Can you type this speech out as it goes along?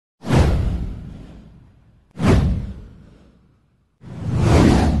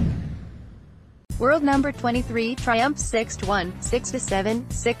World number 23 triumphs 6-1, 6-7,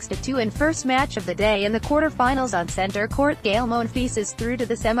 6-2 in first match of the day in the quarter-finals on Centre Court Gael Monfils is through to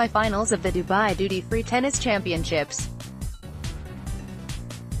the semi-finals of the Dubai Duty-Free Tennis Championships.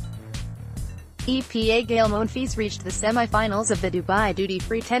 EPA Gael Monfils reached the semi-finals of the Dubai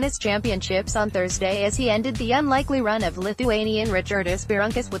Duty-Free Tennis Championships on Thursday as he ended the unlikely run of Lithuanian Ricardas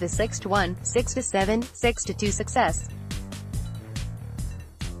Berankis with a 6-1, 6-7, 6-2 success.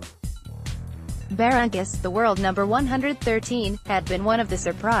 Berankis, the world number 113, had been one of the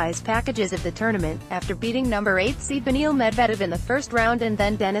surprise packages of the tournament, after beating number 8 seed Daniil Medvedev in the first round and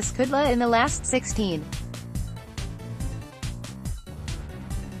then Denis Kudla in the last 16.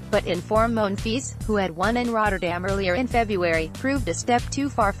 But in-form Monfils, who had won in Rotterdam earlier in February, proved a step too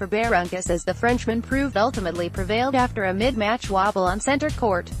far for Berankis as the Frenchman ultimately prevailed after a mid-match wobble on centre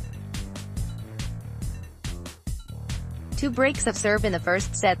court. 2 breaks of serve in the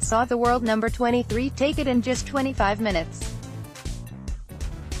first set saw the world number 23 take it in just 25 minutes.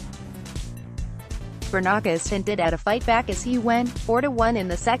 Berankis hinted at a fight back as he went 4-1 in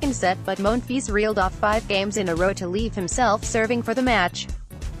the second set, but Monfils reeled off 5 games in a row to leave himself serving for the match.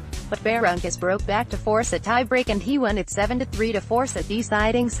 But Berankis broke back to force a tiebreak and he won it 7-3 to force a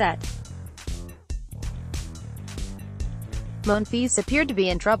deciding set. Monfils appeared to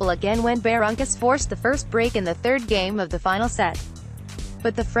be in trouble again when Berankis forced the first break in the third game of the final set.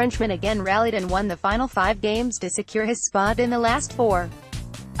 But the Frenchman again rallied and won the final 5 games to secure his spot in the last 4.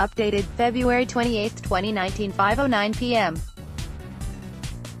 Updated February 28, 2019, 5:09 p.m.